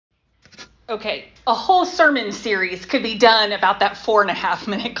Okay, a whole sermon series could be done about that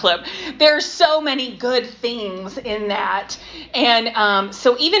 4.5-minute clip. There's so many good things in that. And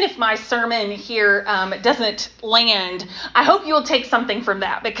so even if my sermon here doesn't land, I hope you'll take something from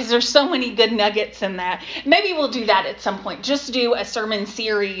that because there's so many good nuggets in that. Maybe we'll do that at some point. Just do a sermon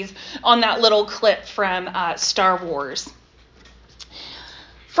series on that little clip from Star Wars.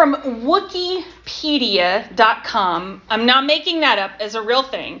 From Wikipedia.com, I'm not making that up as a real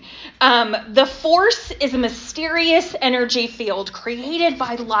thing. The Force is a mysterious energy field created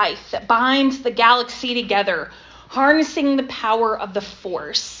by life that binds the galaxy together, harnessing the power of the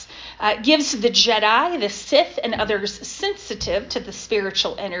Force. It gives the Jedi, the Sith, and others sensitive to the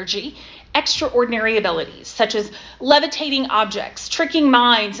spiritual energy extraordinary abilities, such as levitating objects, tricking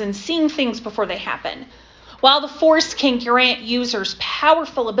minds, and seeing things before they happen. While the Force can grant users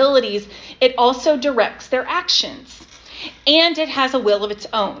powerful abilities, it also directs their actions. And it has a will of its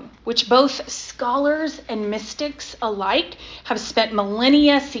own, which both scholars and mystics alike have spent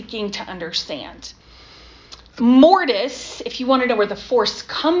millennia seeking to understand. Mortis, if you want to know where the Force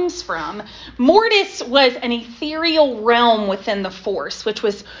comes from, Mortis was an ethereal realm within the Force, which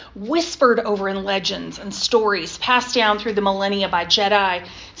was whispered over in legends and stories passed down through the millennia by Jedi,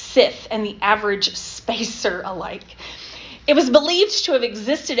 Sith, and the average spacer alike. It was believed to have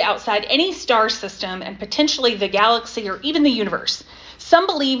existed outside any star system and potentially the galaxy or even the universe. Some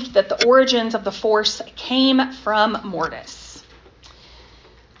believed that the origins of the Force came from Mortis.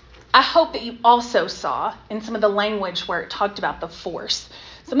 I hope that you also saw in some of the language where it talked about the Force,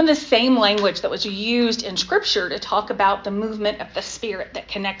 some of the same language that was used in Scripture to talk about the movement of the Spirit that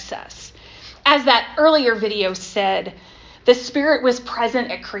connects us. As that earlier video said, the Spirit was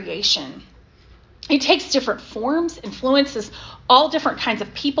present at creation. It takes different forms, influences all different kinds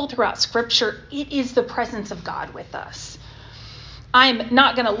of people throughout Scripture. It is the presence of God with us. I'm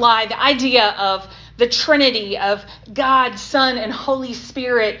not going to lie, the idea of the Trinity of God, Son, and Holy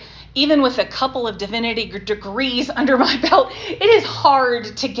Spirit, even with a couple of divinity degrees under my belt, it is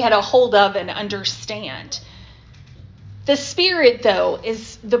hard to get a hold of and understand. The Spirit, though,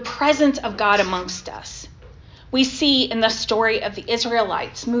 is the presence of God amongst us. We see in the story of the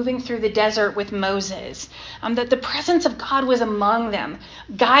Israelites moving through the desert with Moses that the presence of God was among them,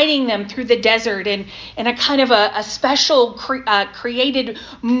 guiding them through the desert in a kind of a special created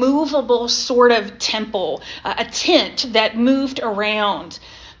movable sort of temple, a tent that moved around.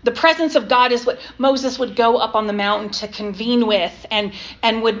 The presence of God is what Moses would go up on the mountain to convene with and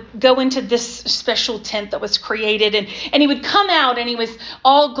would go into this special tent that was created. And he would come out and he was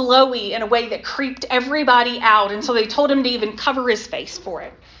all glowy in a way that creeped everybody out. And so they told him to even cover his face for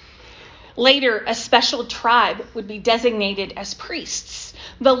it. Later, a special tribe would be designated as priests,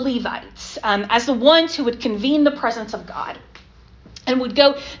 the Levites, as the ones who would convene the presence of God and would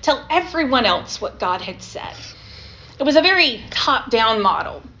go tell everyone else what God had said. It was a very top-down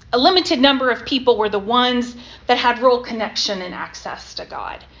model. A limited number of people were the ones that had real connection and access to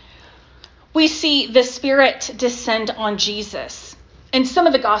God. We see the Spirit descend on Jesus. In some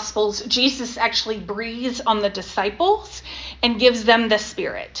of the Gospels, Jesus actually breathes on the disciples and gives them the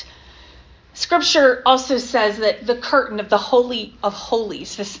Spirit. Scripture also says that the curtain of the Holy of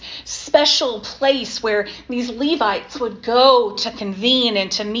Holies, this special place where these Levites would go to convene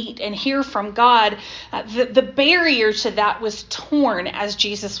and to meet and hear from God, the barrier to that was torn as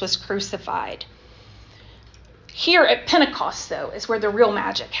Jesus was crucified. Here at Pentecost, though, is where the real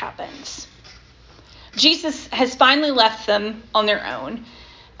magic happens. Jesus has finally left them on their own.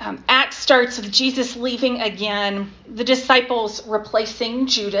 Acts starts with Jesus leaving again, the disciples replacing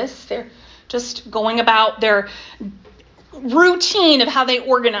Judas. They're just going about their routine of how they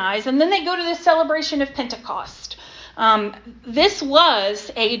organize. And then they go to the celebration of Pentecost. This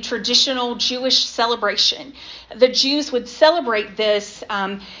was a traditional Jewish celebration. The Jews would celebrate this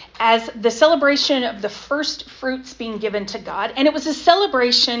as the celebration of the first fruits being given to God. And it was a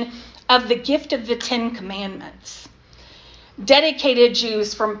celebration of the gift of the Ten Commandments. Dedicated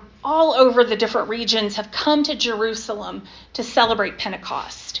Jews from all over the different regions have come to Jerusalem to celebrate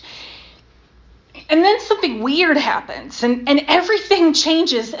Pentecost. And then something weird happens, and everything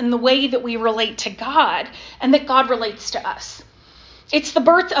changes in the way that we relate to God and that God relates to us. It's the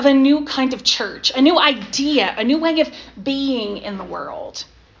birth of a new kind of church, a new idea, a new way of being in the world.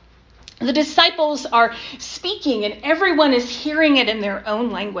 The disciples are speaking, and everyone is hearing it in their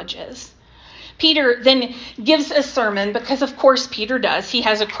own languages. Peter then gives a sermon because, of course, Peter does. He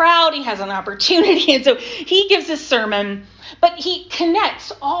has a crowd, he has an opportunity, and so he gives a sermon. But he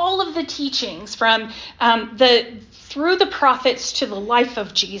connects all of the teachings from through the prophets to the life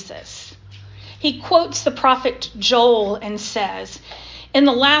of Jesus. He quotes the prophet Joel and says, In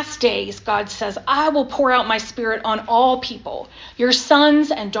the last days, God says, I will pour out my Spirit on all people. Your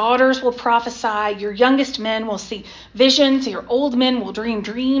sons and daughters will prophesy. Your youngest men will see visions. Your old men will dream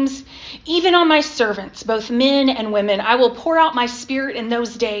dreams. Even on my servants, both men and women, I will pour out my Spirit in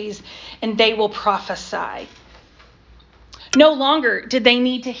those days, and they will prophesy. No longer did they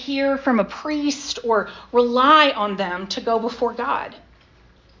need to hear from a priest or rely on them to go before God.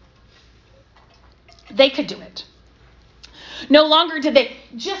 They could do it. No longer did they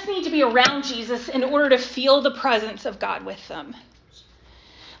just need to be around Jesus in order to feel the presence of God with them.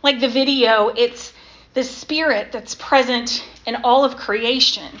 Like the video, it's the Spirit that's present in all of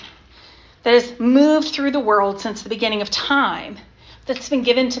creation, that has moved through the world since the beginning of time, that's been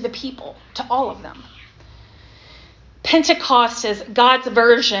given to the people, to all of them. Pentecost is God's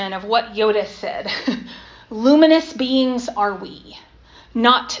version of what Yoda said. Luminous beings are we,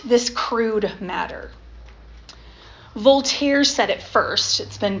 not this crude matter. Voltaire said it first.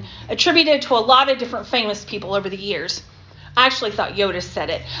 It's been attributed to a lot of different famous people over the years. I actually thought Yoda said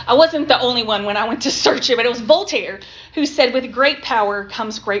it. I wasn't the only one when I went to search it, but it was Voltaire who said, with great power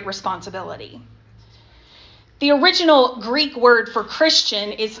comes great responsibility. The original Greek word for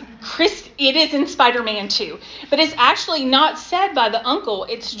Christian is it is in Spider-Man 2, but it's actually not said by the uncle.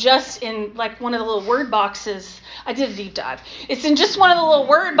 It's just in like one of the little word boxes. I did a deep dive. It's in just one of the little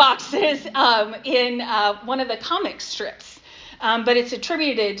word boxes in one of the comic strips, but it's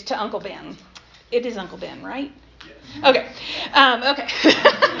attributed to Uncle Ben. It is Uncle Ben, right? Yes. Okay.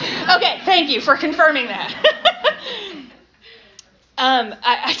 Okay, thank you for confirming that.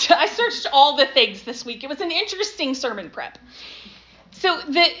 I searched all the things this week. It was an interesting sermon prep. So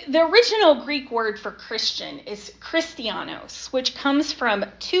the original Greek word for Christian is Christianos, which comes from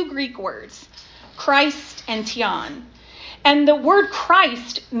two Greek words, Christ and Tian. And the word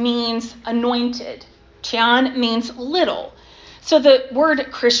Christ means anointed. Tian means little. So the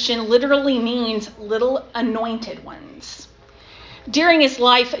word Christian literally means little anointed ones. During his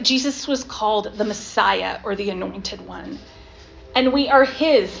life, Jesus was called the Messiah, or the Anointed One. And we are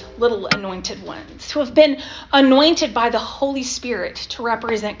his little anointed ones who have been anointed by the Holy Spirit to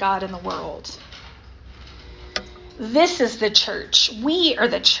represent God in the world. This is the church. We are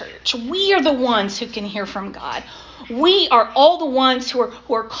the church. We are the ones who can hear from God. We are all the ones who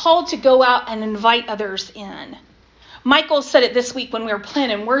are called to go out and invite others in. Michael said it this week when we were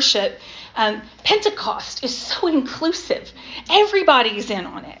planning worship. Pentecost is so inclusive. Everybody's in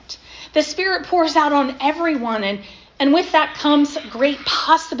on it. The Spirit pours out on everyone, and with that comes great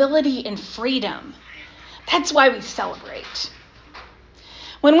possibility and freedom. That's why we celebrate.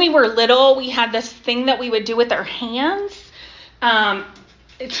 When we were little, we had this thing that we would do with our hands.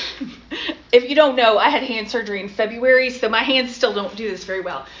 If you don't know, I had hand surgery in February, so my hands still don't do this very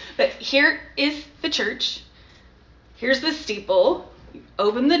well. But here is the church. Here's the steeple. You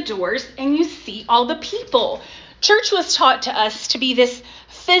open the doors and you see all the people. Church was taught to us to be this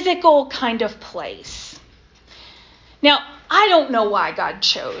physical kind of place. Now, I don't know why God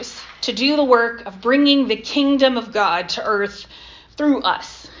chose to do the work of bringing the kingdom of God to earth through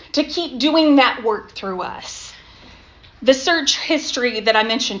us, to keep doing that work through us. The search history that I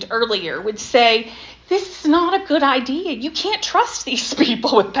mentioned earlier would say, this is not a good idea. You can't trust these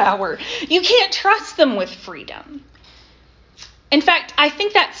people with power. You can't trust them with freedom. In fact, I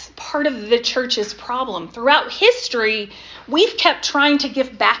think that's part of the church's problem. Throughout history, we've kept trying to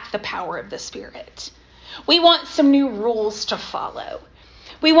give back the power of the Spirit. We want some new rules to follow.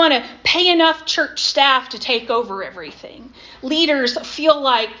 We want to pay enough church staff to take over everything. Leaders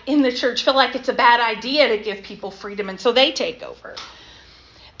in the church feel like it's a bad idea to give people freedom, and so they take over.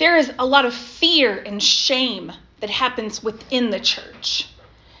 There is a lot of fear and shame that happens within the church.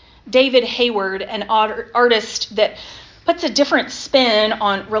 David Hayward, an artist that puts a different spin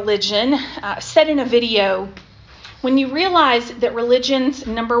on religion, said in a video, when you realize that religion's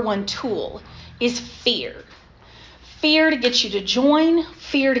number one tool is fear. Fear to get you to join,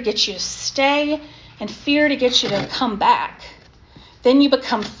 fear to get you to stay, and fear to get you to come back. Then you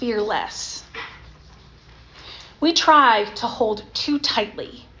become fearless. We try to hold too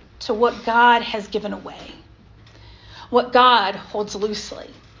tightly to what God has given away, what God holds loosely.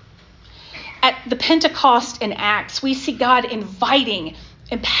 At the Pentecost in Acts, we see God inviting,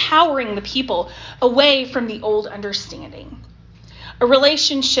 empowering the people away from the old understanding. A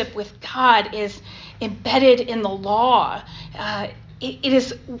relationship with God is embedded in the law.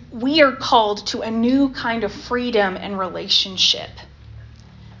 We are called to a new kind of freedom and relationship.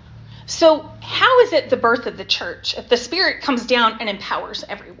 So how is it the birth of the church if the Spirit comes down and empowers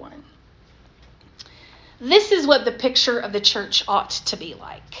everyone? This is what the picture of the church ought to be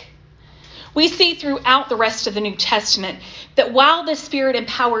like. We see throughout the rest of the New Testament that while the Spirit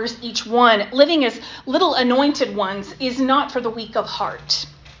empowers each one, living as little anointed ones is not for the weak of heart.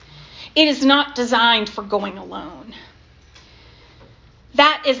 It is not designed for going alone.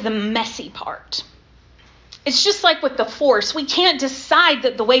 That is the messy part. It's just like with the Force. We can't decide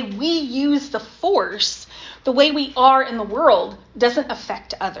that the way we use the Force, the way we are in the world, doesn't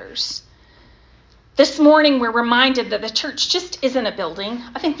affect others. This morning, we're reminded that the church just isn't a building.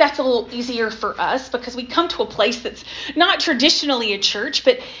 I think that's a little easier for us because we come to a place that's not traditionally a church,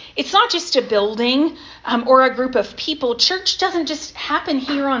 but it's not just a building or a group of people. Church doesn't just happen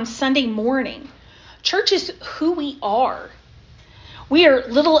here on Sunday morning. Church is who we are. We are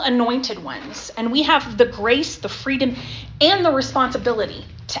little anointed ones, and we have the grace, the freedom, and the responsibility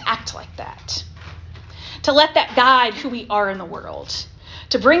to act like that, to let that guide who we are in the world,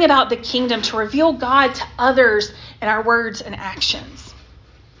 to bring about the kingdom, to reveal God to others in our words and actions.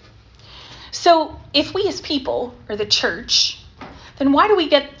 So if we as people are the church, then why do we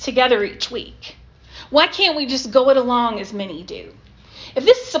get together each week? Why can't we just go it along as many do? If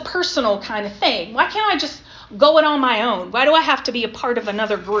this is a personal kind of thing, why can't I just go it on my own? Why do I have to be a part of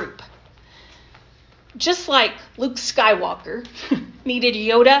another group? Just like Luke Skywalker needed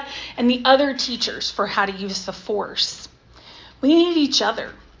Yoda and the other teachers for how to use the Force, we need each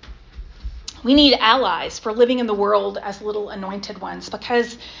other. We need allies for living in the world as little anointed ones,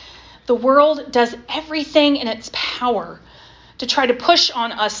 because the world does everything in its power to try to push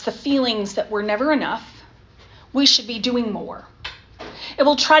on us the feelings that we're never enough. We should be doing more. It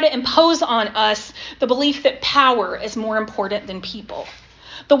will try to impose on us the belief that power is more important than people.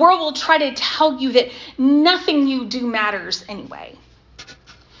 The world will try to tell you that nothing you do matters anyway.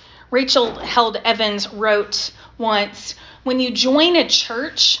 Rachel Held Evans wrote once, "When you join a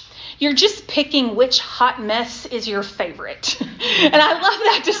church, you're just picking which hot mess is your favorite." And I love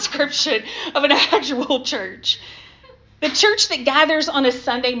that description of an actual church. The church that gathers on a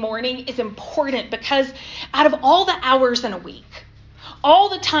Sunday morning is important because out of all the hours in a week, all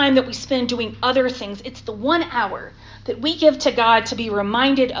the time that we spend doing other things, it's the 1 hour that we give to God to be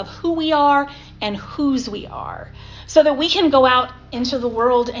reminded of who we are and whose we are, so that we can go out into the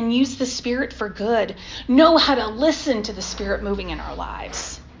world and use the Spirit for good, know how to listen to the Spirit moving in our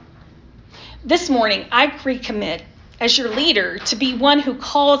lives. This morning, I recommit as your leader to be one who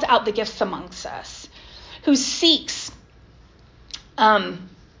calls out the gifts amongst us, who seeks, I'm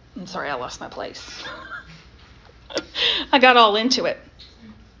sorry, I lost my place. I got all into it.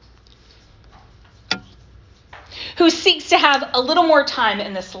 Who seeks to have a little more time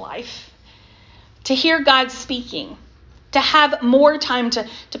in this life, to hear God speaking, to have more time to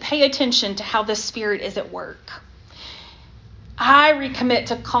pay attention to how the Spirit is at work. I recommit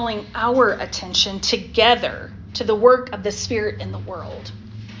to calling our attention together to the work of the Spirit in the world.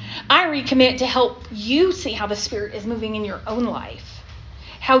 I recommit to help you see how the Spirit is moving in your own life,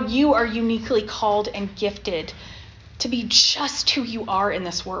 how you are uniquely called and gifted to be just who you are in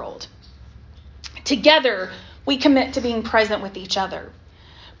this world. Together, we commit to being present with each other,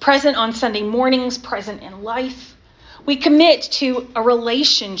 present on Sunday mornings, present in life. We commit to a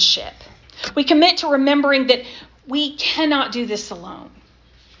relationship. We commit to remembering that we cannot do this alone.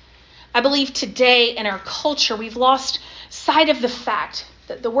 I believe today in our culture, we've lost sight of the fact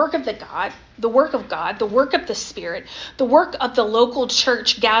that the work of God, the work of the Spirit, the work of the local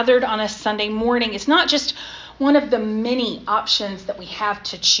church gathered on a Sunday morning is not just one of the many options that we have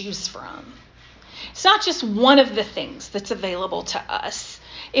to choose from. It's not just one of the things that's available to us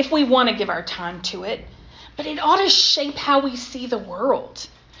if we want to give our time to it, but it ought to shape how we see the world,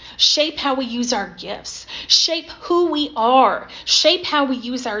 shape how we use our gifts, shape who we are, shape how we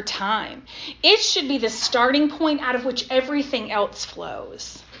use our time. It should be the starting point out of which everything else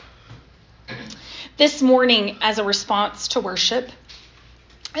flows. This morning, as a response to worship,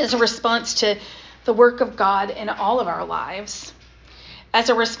 as a response to the work of God in all of our lives, as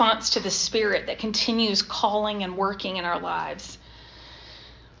a response to the Spirit that continues calling and working in our lives,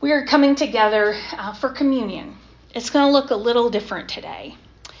 we are coming together for communion. It's going to look a little different today.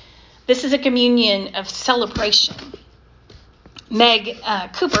 This is a communion of celebration. Meg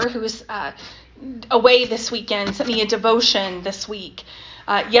Cooper, who is away this weekend, sent me a devotion this week,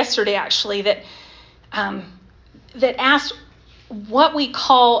 yesterday actually, that asked what we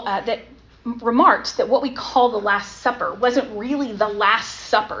call, that remarked that what we call the Last Supper wasn't really the Last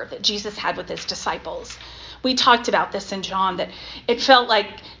Supper that Jesus had with his disciples. We talked about this in John, that it felt like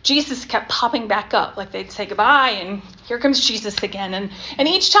Jesus kept popping back up, like they'd say goodbye, and here comes Jesus again. And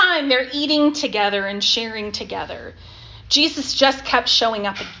each time they're eating together and sharing together, Jesus just kept showing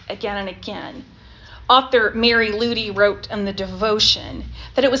up again and again, Author Mary Ludy wrote in the devotion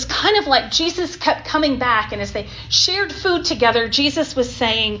that it was kind of like Jesus kept coming back, and as they shared food together, Jesus was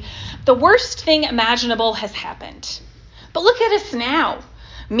saying, the worst thing imaginable has happened. But look at us now.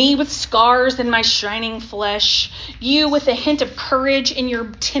 Me with scars in my shining flesh, you with a hint of courage in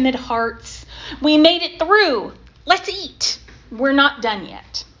your timid hearts. We made it through. Let's eat. We're not done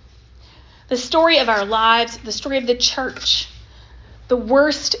yet. The story of our lives, the story of the church, the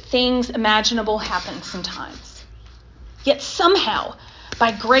worst things imaginable happen sometimes. Yet somehow,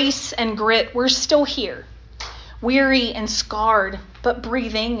 by grace and grit, we're still here, weary and scarred, but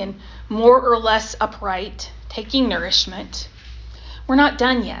breathing and more or less upright, taking nourishment. We're not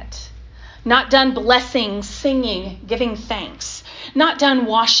done yet. Not done blessing, singing, giving thanks. Not done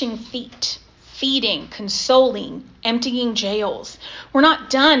washing feet, feeding, consoling, emptying jails. We're not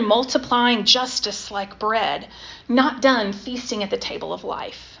done multiplying justice like bread. Not done feasting at the table of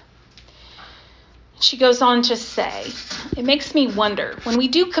life. She goes on to say, it makes me wonder, when we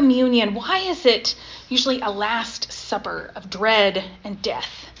do communion, why is it usually a last supper of dread and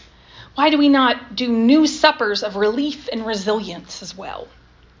death? Why do we not do new suppers of relief and resilience as well?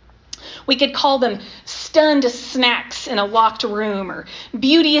 We could call them stunned snacks in a locked room, or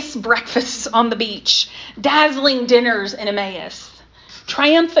beauteous breakfasts on the beach, dazzling dinners in Emmaus,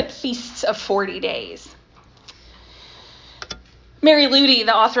 triumphant feasts of 40 days. Mary Ludy,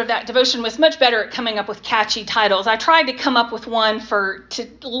 the author of that devotion, was much better at coming up with catchy titles. I tried to come up with one to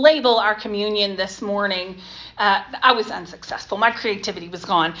label our communion this morning. I was unsuccessful. My creativity was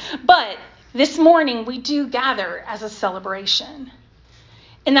gone. But this morning, we do gather as a celebration.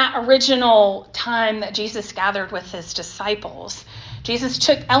 In that original time that Jesus gathered with his disciples, Jesus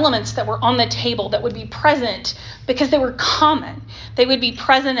took elements that were on the table that would be present because they were common. They would be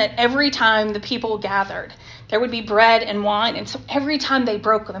present at every time the people gathered. There would be bread and wine, and so every time they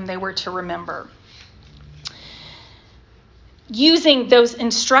broke them, they were to remember. Using those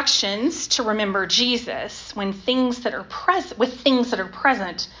instructions to remember Jesus with things that are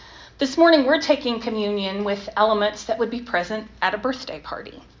present, this morning we're taking communion with elements that would be present at a birthday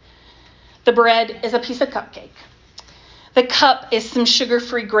party. The bread is a piece of cupcake. The cup is some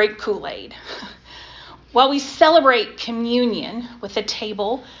sugar-free grape Kool-Aid. While we celebrate communion with a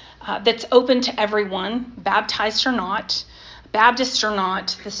table that's open to everyone, baptized or not, Baptist or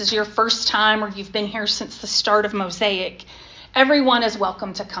not, this is your first time or you've been here since the start of Mosaic, everyone is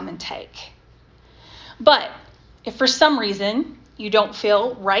welcome to come and take. But if for some reason you don't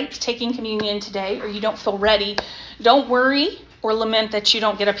feel right taking communion today or you don't feel ready, don't worry or lament that you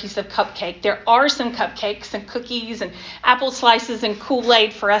don't get a piece of cupcake. There are some cupcakes and cookies and apple slices and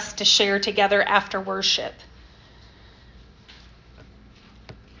Kool-Aid for us to share together after worship.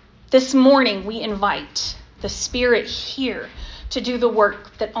 This morning, we invite the Spirit here to do the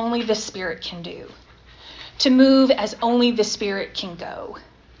work that only the Spirit can do, to move as only the Spirit can go.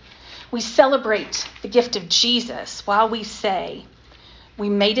 We celebrate the gift of Jesus while we say, we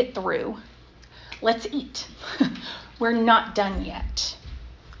made it through. Let's eat. We're not done yet.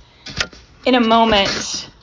 In a moment,